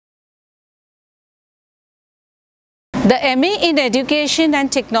The MA in Education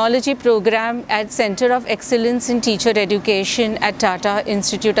and Technology program at Center of Excellence in Teacher Education at Tata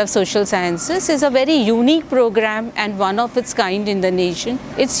Institute of Social Sciences is a very unique program and one of its kind in the nation.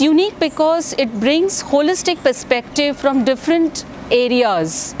 It's unique because it brings holistic perspective from different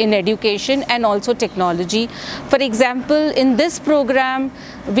areas in education and also technology. For example, in this program,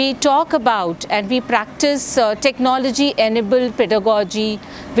 we talk about and we practice technology-enabled pedagogy.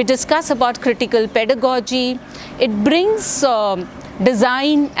 We discuss about critical pedagogy. It brings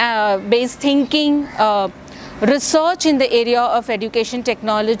design-based thinking, research in the area of education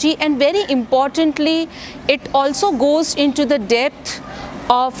technology, and very importantly, it also goes into the depth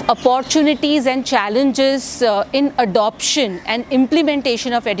of opportunities and challenges in adoption and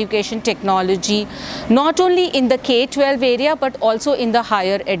implementation of education technology, not only in the K-12 area but also in the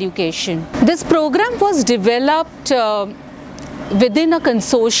higher education. This program was developed within a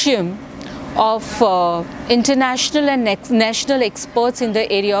consortium of international and national experts in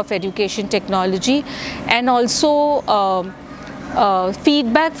the area of education technology, and also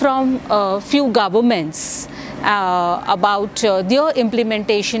feedback from few governments about their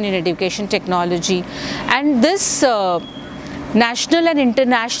implementation in education technology. And this national and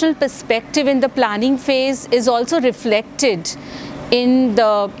international perspective in the planning phase is also reflected in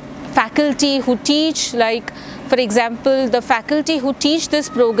the faculty who teach. Like, for example, the faculty who teach this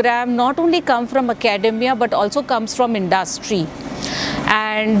program not only come from academia but also comes from industry,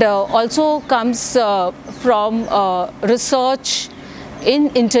 and also comes from research in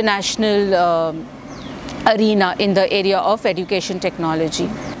international arena in the area of education technology.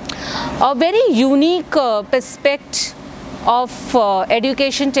 A very unique perspective of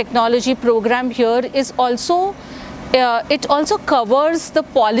education technology program here is also, it also covers the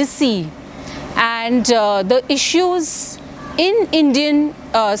policy and the issues in Indian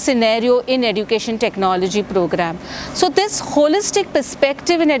scenario in education technology program. So this holistic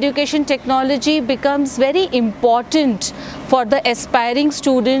perspective in education technology becomes very important for the aspiring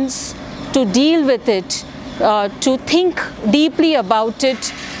students to deal with it, to think deeply about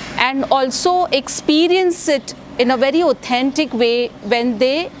it, and also experience it in a very authentic way when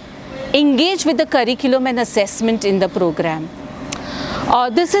they engage with the curriculum and assessment in the program.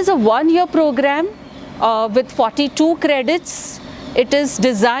 This is a one-year program with 42 credits. It is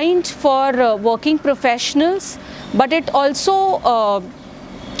designed for working professionals, but it also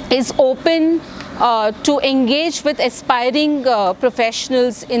is open to engage with aspiring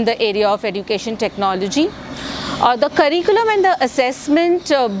professionals in the area of education technology. The curriculum and the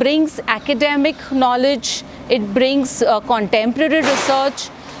assessment brings academic knowledge, it brings contemporary research,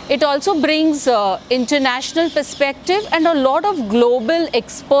 it also brings international perspective and a lot of global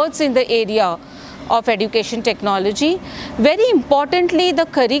experts in the area of education technology. Very importantly, the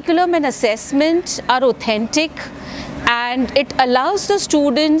curriculum and assessment are authentic, and it allows the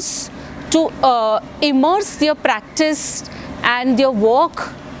students to immerse their practice and their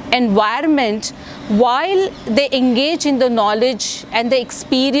work environment while they engage in the knowledge and the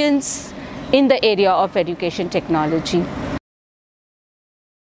experience in the area of education technology.